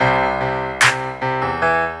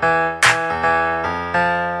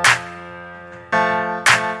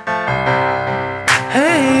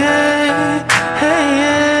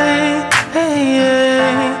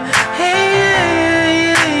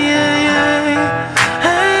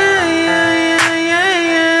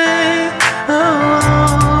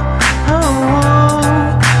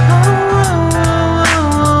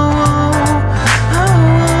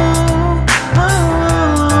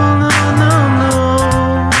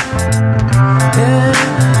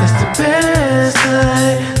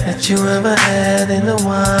that you ever had in a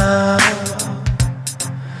while.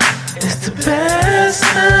 It's the best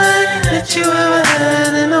night that you ever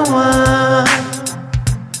had in a while.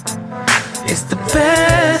 It's the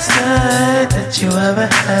best night that you ever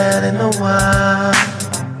had in a while.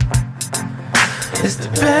 It's the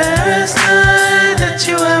best night that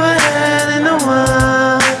you ever had in a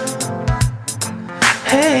while.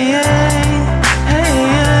 Hey, hey, hey,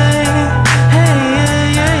 hey, hey,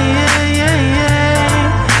 hey, hey, hey,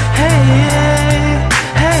 hey,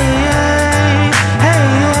 hey,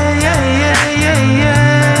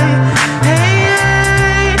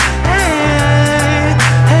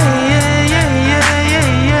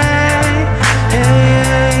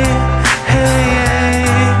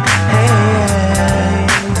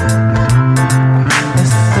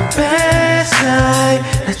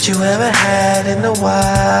 you ever had in a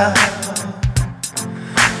while.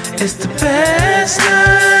 It's the best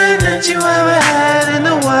night that you ever had in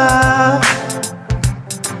a while.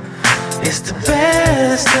 It's the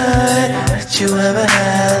best night that you ever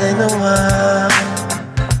had in a while.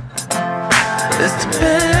 It's the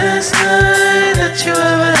best night that you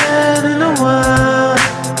ever had in a while.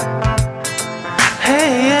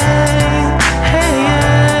 Hey, hey, hey,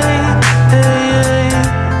 hey, hey,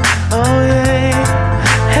 oh yeah.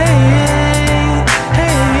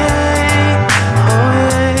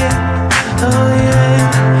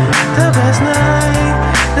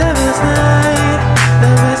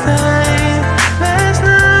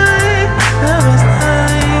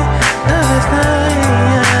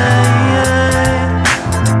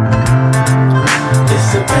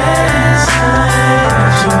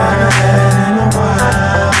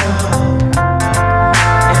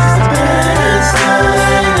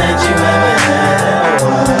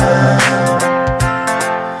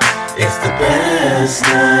 It's the best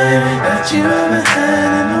night that you ever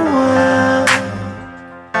had in a while.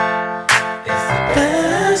 It's the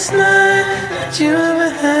best night that you ever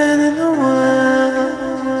had.